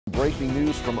breaking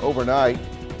news from overnight.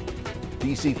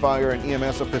 DC Fire and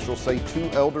EMS officials say 2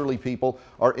 elderly people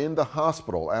are in the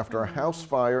hospital after a house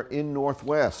fire in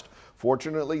Northwest.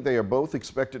 Fortunately, they are both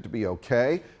expected to be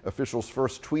okay. Officials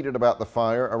first tweeted about the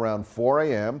fire around 4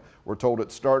 a.m. We're told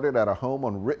it started at a home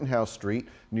on Rittenhouse Street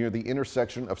near the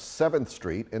intersection of 7th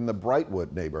Street in the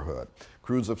Brightwood neighborhood.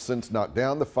 Crews have since knocked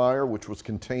down the fire, which was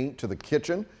contained to the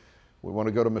kitchen. We want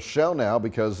to go to Michelle now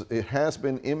because it has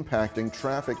been impacting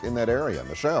traffic in that area.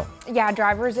 Michelle. Yeah,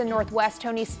 drivers in Northwest,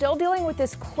 Tony, still dealing with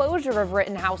this closure of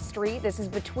Rittenhouse Street. This is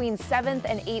between 7th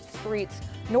and 8th Streets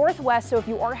Northwest. So if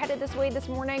you are headed this way this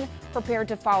morning, prepare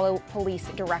to follow police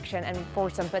direction and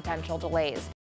for some potential delays.